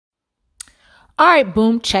All right,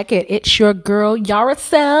 boom, check it. It's your girl,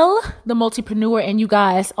 Yaracel, the multipreneur. And you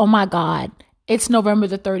guys, oh my God, it's November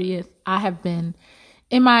the 30th. I have been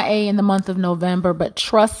MIA in the month of November, but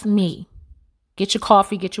trust me, get your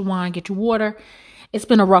coffee, get your wine, get your water. It's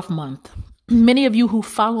been a rough month. Many of you who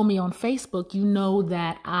follow me on Facebook, you know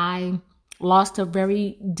that I lost a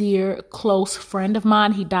very dear, close friend of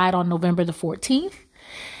mine. He died on November the 14th.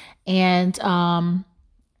 And,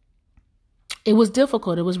 it was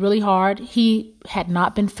difficult. It was really hard. He had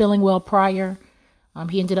not been feeling well prior.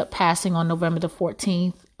 He ended up passing on November the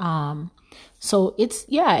 14th. So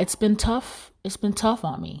it's been tough. It's been tough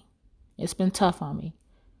on me.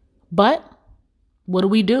 But what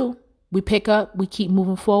do? We pick up, we keep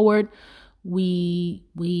moving forward. We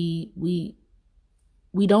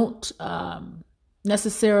don't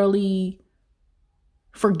necessarily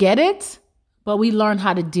forget it, but we learn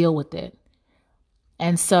how to deal with it.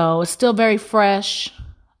 And so it's still very fresh.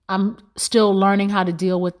 I'm still learning how to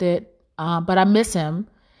deal with it, but I miss him.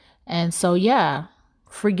 And so,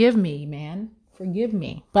 forgive me, man. Forgive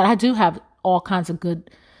me. But I do have all kinds of good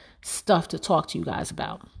stuff to talk to you guys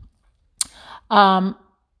about.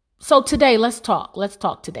 So today, let's talk. Let's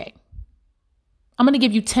talk today. I'm going to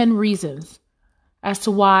give you 10 reasons as to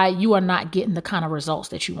why you are not getting the kind of results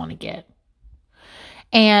that you want to get.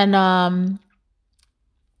 And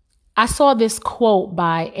I saw this quote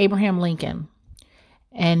by Abraham Lincoln,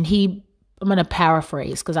 and I'm going to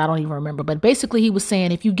paraphrase because I don't even remember, but basically he was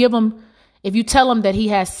saying, if you tell him that he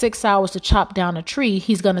has 6 hours to chop down a tree,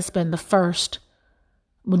 he's going to spend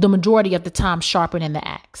the majority of the time sharpening the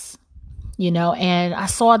axe, and I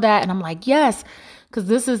saw that and I'm like, yes, because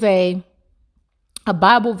this is a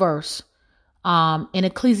Bible verse, in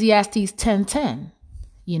Ecclesiastes 10:10,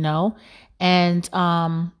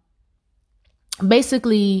 and,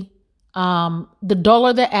 basically, the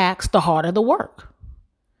duller the axe, the harder the work,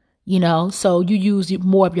 so you use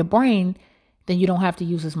more of your brain, then you don't have to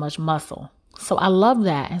use as much muscle. So I love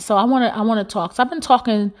that. And so I want to talk. So I've been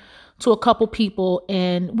talking to a couple people,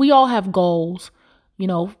 and we all have goals,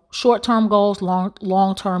 short-term goals,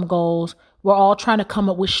 long-term goals. We're all trying to come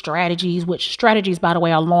up with strategies, which strategies, by the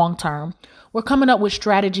way, are long-term. We're coming up with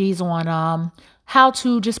strategies on, how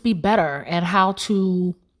to just be better and how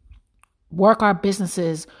to work our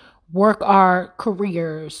businesses, work our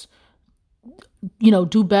careers,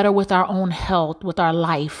 do better with our own health, with our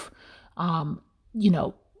life. I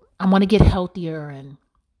want to get healthier, and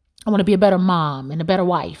I want to be a better mom and a better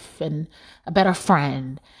wife and a better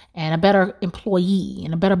friend and a better employee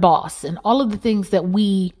and a better boss and all of the things that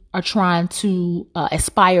we are trying to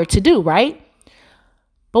aspire to do, right?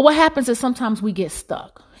 But what happens is sometimes we get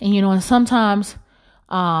stuck, and sometimes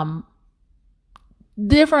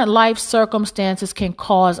different life circumstances can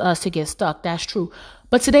cause us to get stuck. That's true.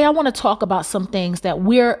 But today I want to talk about some things that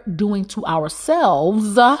we're doing to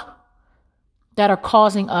ourselves that are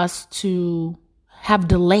causing us to have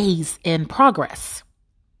delays in progress.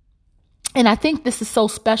 And I think this is so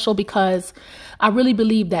special because I really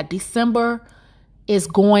believe that December is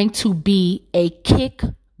going to be a kick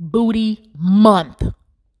booty month.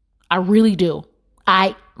 I really do.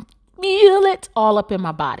 I feel it all up in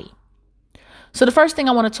my body. So the first thing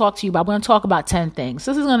I want to talk to you about, we're going to talk about 10 things.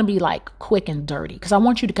 This is going to be like quick and dirty because I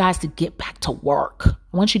want you guys to get back to work.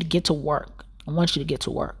 I want you to get to work.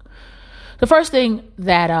 The first thing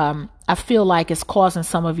that I feel like is causing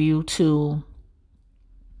some of you to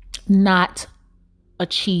not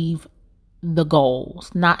achieve the goals,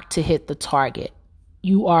 not to hit the target.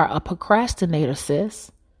 You are a procrastinator, sis.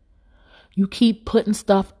 You keep putting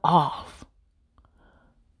stuff off.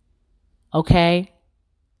 Okay?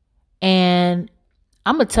 And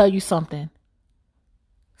I'm going to tell you something.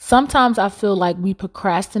 Sometimes I feel like we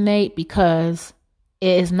procrastinate because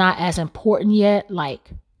it is not as important yet. Like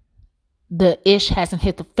the ish hasn't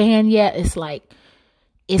hit the fan yet. It's like,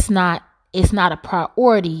 it's not a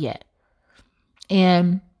priority yet.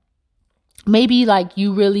 And maybe like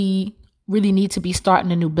you really, really need to be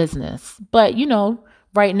starting a new business. But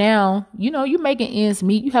right now, you're making ends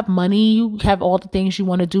meet. You have money. You have all the things you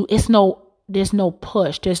want to do. There's no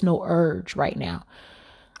push. There's no urge right now.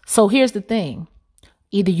 So here's the thing.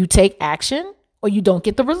 Either you take action or you don't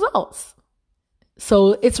get the results.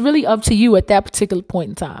 So it's really up to you at that particular point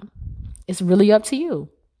in time. It's really up to you.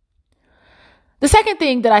 The second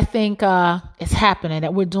thing that I think is happening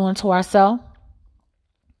that we're doing to ourselves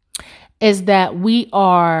is that we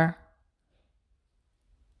are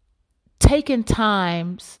taking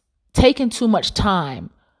too much time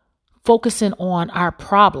focusing on our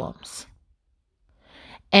problems.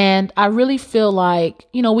 And I really feel like,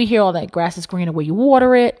 we hear all that grass is greener where you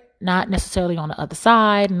water it, not necessarily on the other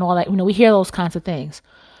side and all that. We hear those kinds of things.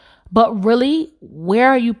 But really, where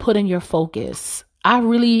are you putting your focus? I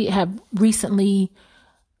really have recently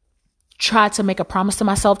tried to make a promise to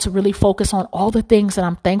myself to really focus on all the things that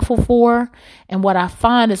I'm thankful for. And what I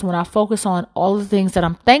find is when I focus on all the things that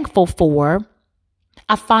I'm thankful for,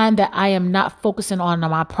 I find that I am not focusing on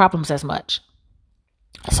my problems as much.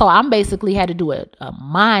 So I'm basically had to do a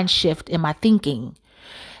mind shift in my thinking.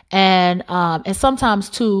 And sometimes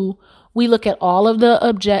too, we look at all of the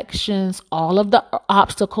objections, all of the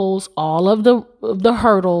obstacles, all of the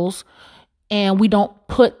hurdles, and we don't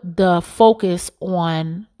put the focus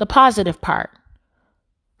on the positive part.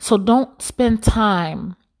 So don't spend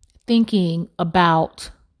time thinking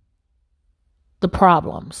about the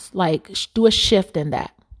problems. Like, do a shift in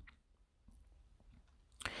that.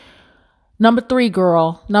 Number three,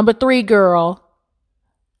 girl.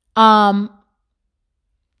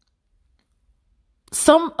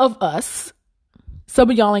 Some of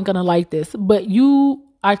y'all ain't gonna like this, but you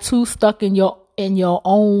are too stuck in your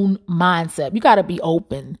own mindset. You got to be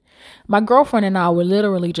open. My girlfriend and I were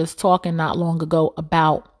literally just talking not long ago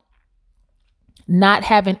about not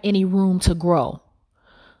having any room to grow.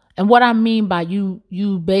 And what I mean by you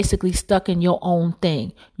basically stuck in your own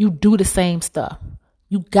thing. You do the same stuff.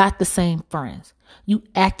 You got the same friends. You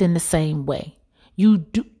act in the same way. You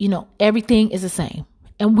do, everything is the same.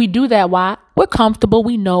 And we do that. Why? We're comfortable.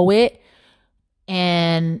 We know it.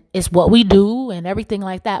 And it's what we do and everything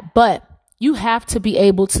like that. But you have to be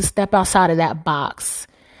able to step outside of that box.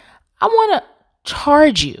 I want to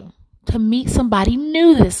charge you to meet somebody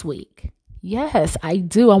new this week. Yes, I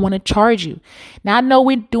do. I want to charge you. Now, I know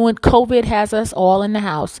COVID has us all in the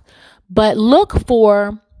house, but look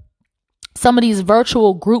for some of these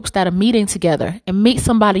virtual groups that are meeting together and meet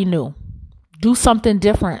somebody new. Do something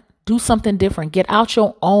different. Get out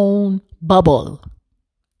your own bubble.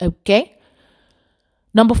 Okay?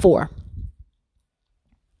 Number 4.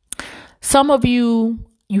 Some of you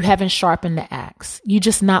haven't sharpened the axe. You're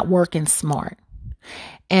just not working smart.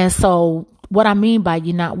 And so what I mean by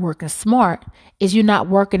you're not working smart is you're not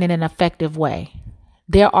working in an effective way.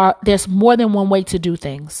 There's more than one way to do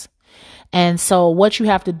things. And so what you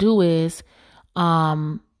have to do is,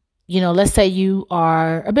 let's say you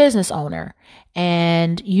are a business owner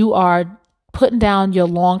and you are putting down your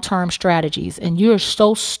long-term strategies and you're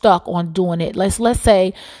so stuck on doing it. Let's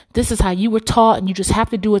say this is how you were taught and you just have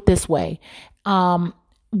to do it this way.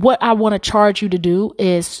 What I want to charge you to do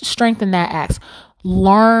is strengthen that axe.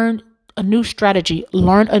 Learn a new strategy,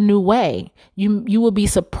 learn a new way. You will be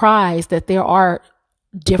surprised that there are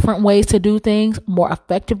different ways to do things, more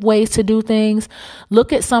effective ways to do things.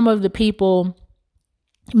 Look at some of the people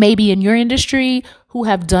maybe in your industry who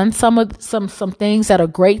have done some things that are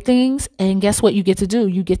great things. And guess what you get to do?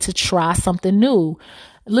 You get to try something new.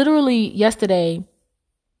 Literally yesterday,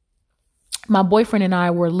 my boyfriend and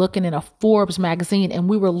I were looking in a Forbes magazine and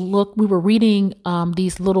we were reading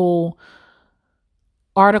these little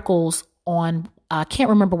articles on, I can't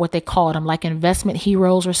remember what they called them, like investment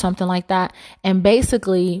heroes or something like that. And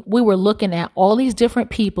basically we were looking at all these different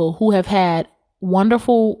people who have had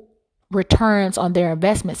wonderful returns on their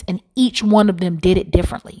investments, and each one of them did it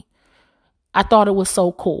differently. I thought it was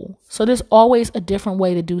so cool. So there's always a different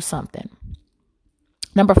way to do something.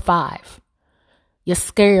 Number 5, you're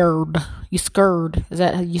scared. You scared. Is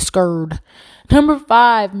that how you scared? Number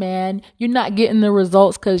 5, man, you're not getting the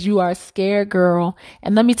results because you are scared, girl.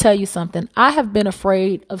 And let me tell you something. I have been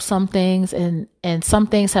afraid of some things and some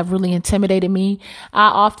things have really intimidated me. I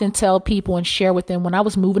often tell people and share with them when I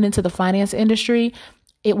was moving into the finance industry,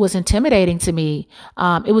 it was intimidating to me.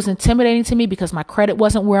 It was intimidating to me because my credit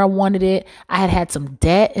wasn't where I wanted it. I had some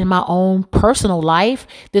debt in my own personal life.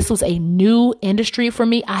 This was a new industry for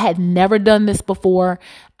me. I had never done this before.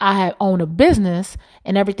 I had owned a business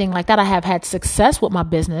and everything like that. I have had success with my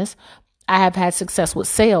business. I have had success with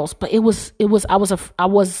sales, but it was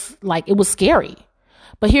scary.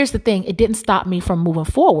 But here's the thing. It didn't stop me from moving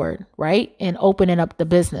forward, right? And opening up the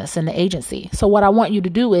business and the agency. So what I want you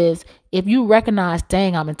to do is, if you recognize,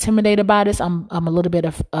 dang, I'm intimidated by this. I'm a little bit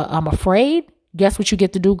I'm afraid. Guess what you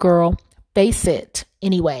get to do, girl? Face it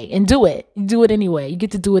anyway and do it. Do it anyway. You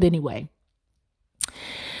get to do it anyway.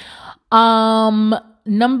 Number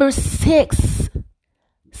 6,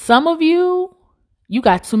 some of you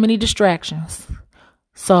got too many distractions.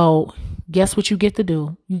 So guess what you get to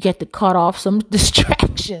do? You get to cut off some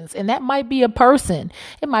distractions. And that might be a person.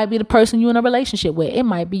 It might be the person you're in a relationship with. It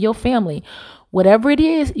might be your family. Whatever it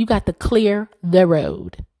is, you got to clear the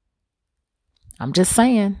road. I'm just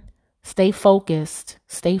saying, stay focused.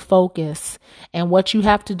 And what you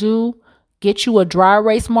have to do, get you a dry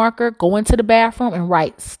erase marker, go into the bathroom and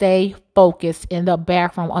write, stay focused in the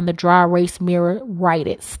bathroom on the dry erase mirror. Write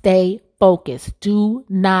it. Stay focused. Do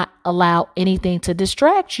not allow anything to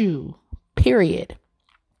distract you. Period.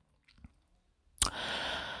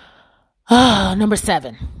 Number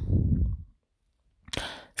 7.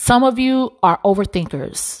 Some of you are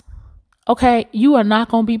overthinkers. Okay, you are not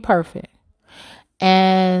going to be perfect.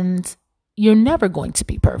 And you're never going to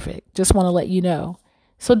be perfect. Just want to let you know.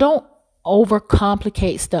 So don't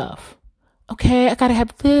overcomplicate stuff. Okay, I got to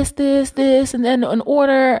have this, and then in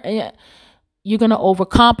order. You're going to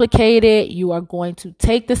overcomplicate it. You are going to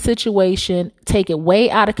take the situation, take it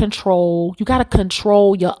way out of control. You got to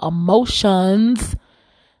control your emotions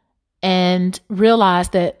and realize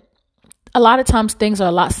that a lot of times things are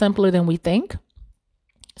a lot simpler than we think.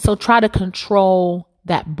 So try to control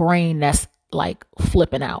that brain that's like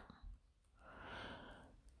flipping out.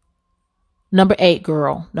 Number 8,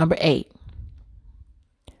 girl. Number 8.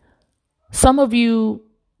 Some of you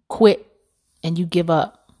quit and you give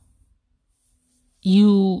up.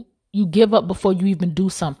 You give up before you even do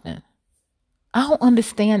something. I don't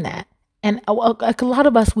understand that. And like a lot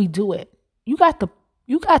of us, we do it. You've got to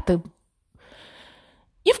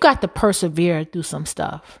persevere through some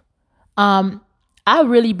stuff. I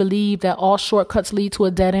really believe that all shortcuts lead to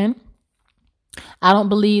a dead end. I don't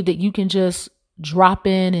believe that you can just drop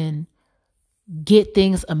in and get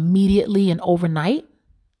things immediately and overnight,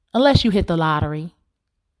 unless you hit the lottery.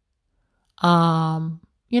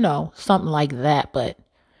 Something like that. But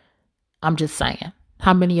I'm just saying,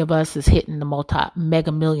 how many of us is hitting the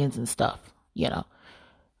mega millions and stuff,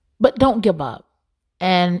 but don't give up.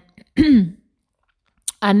 And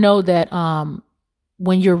I know that,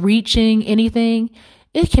 when you're reaching anything,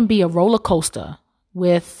 it can be a roller coaster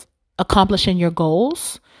with accomplishing your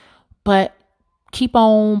goals, but keep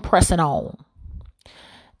on pressing on.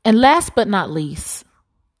 And last but not least,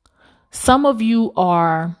 some of you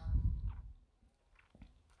are,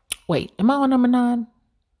 wait, am I on number 9?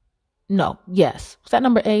 No, yes. Was that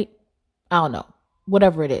number 8? I don't know.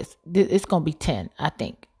 Whatever it is, it's going to be 10, I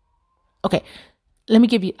think. Okay. I want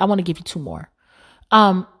to give you 2 more.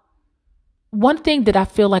 One thing that I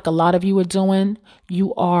feel like a lot of you are doing,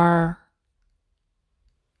 you're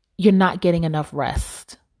not getting enough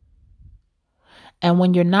rest. And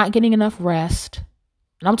when you're not getting enough rest,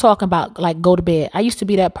 and I'm talking about like go to bed. I used to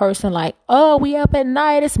be that person like, oh, we up at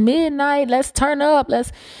night. It's midnight. Let's turn up.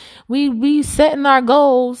 We setting our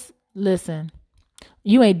goals. Listen,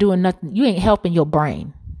 you ain't doing nothing. You ain't helping your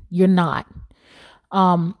brain. You're not.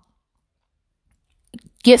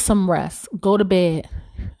 Get some rest. Go to bed.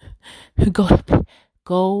 Go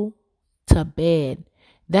to bed.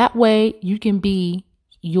 That way you can be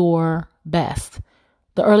your best.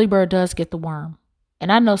 The early bird does get the worm.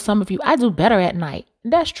 And I know some of you, I do better at night.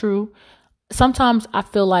 That's true. Sometimes I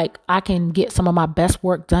feel like I can get some of my best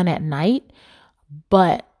work done at night,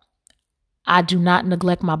 but I do not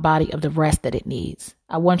neglect my body of the rest that it needs.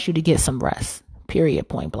 I want you to get some rest, period,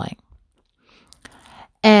 point blank.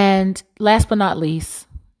 And last but not least,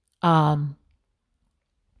 and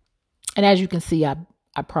as you can see, I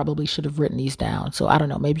probably should have written these down. So I don't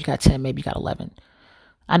know, maybe you got 10, maybe you got 11.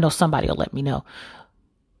 I know somebody will let me know.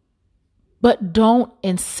 But don't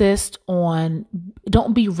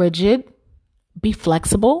be rigid, be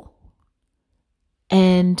flexible,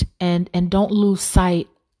 and don't lose sight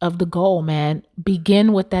of the goal, man.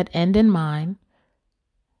 Begin with that end in mind.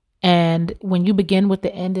 And when you begin with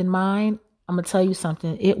the end in mind, I'm going to tell you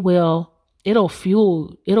something. It'll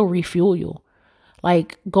refuel you.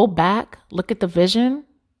 Like, go back, look at the vision.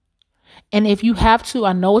 And if you have to,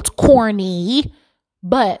 I know it's corny,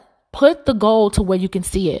 but put the goal to where you can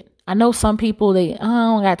see it. I know some people, I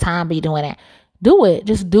don't got time to be doing that. Do it.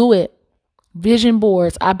 Just do it. Vision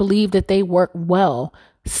boards, I believe that they work well.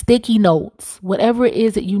 Sticky notes, whatever it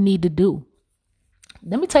is that you need to do.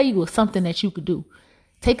 Let me tell you something that you could do.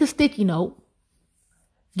 Take a sticky note,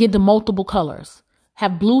 get the multiple colors.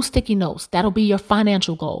 Have blue sticky notes. That'll be your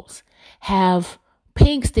financial goals. Have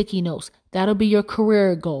pink sticky notes. That'll be your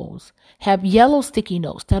career goals. Have yellow sticky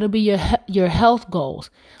notes. That'll be your health goals.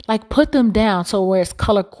 Like, put them down so where it's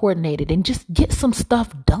color coordinated and just get some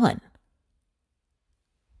stuff done.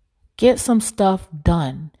 Get some stuff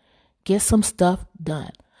done.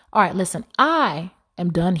 All right, listen, I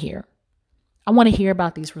am done here. I want to hear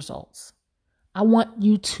about these results. I want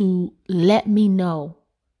you to let me know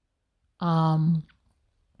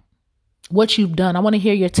what you've done. I want to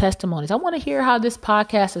hear your testimonies. I want to hear how this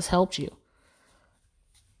podcast has helped you.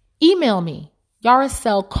 Email me,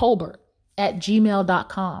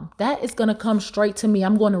 yaracelcolbert@gmail.com. That is going to come straight to me.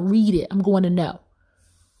 I'm going to read it. I'm going to know.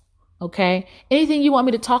 Okay. Anything you want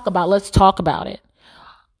me to talk about, let's talk about it.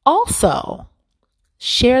 Also,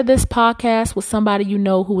 Share this podcast with somebody you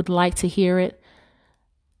know who would like to hear it.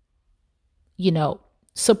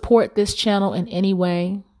 Support this channel in any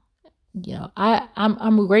way.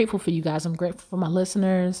 I'm grateful for you guys. I'm grateful for my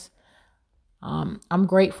listeners. I'm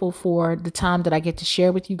grateful for the time that I get to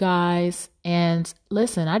share with you guys. And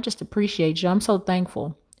listen, I just appreciate you. I'm so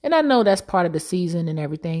thankful. And I know that's part of the season and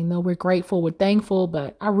everything. No, we're grateful, we're thankful,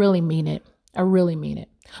 but I really mean it. I really mean it.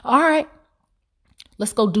 All right,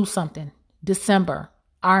 let's go do something. December,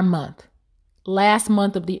 our month. Last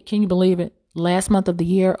month of the, can you believe it? Last month of the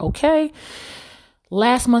year. Okay.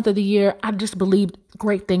 Last month of the year, I just believe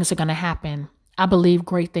great things are going to happen. I believe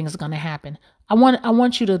great things are going to happen. I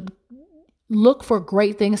want you to look for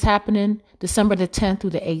great things happening December the 10th through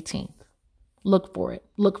the 18th. Look for it.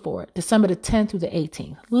 Look for it. December the 10th through the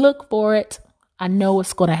 18th. Look for it. I know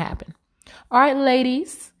it's going to happen. All right,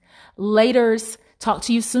 ladies. Laters. Talk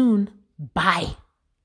to you soon. Bye.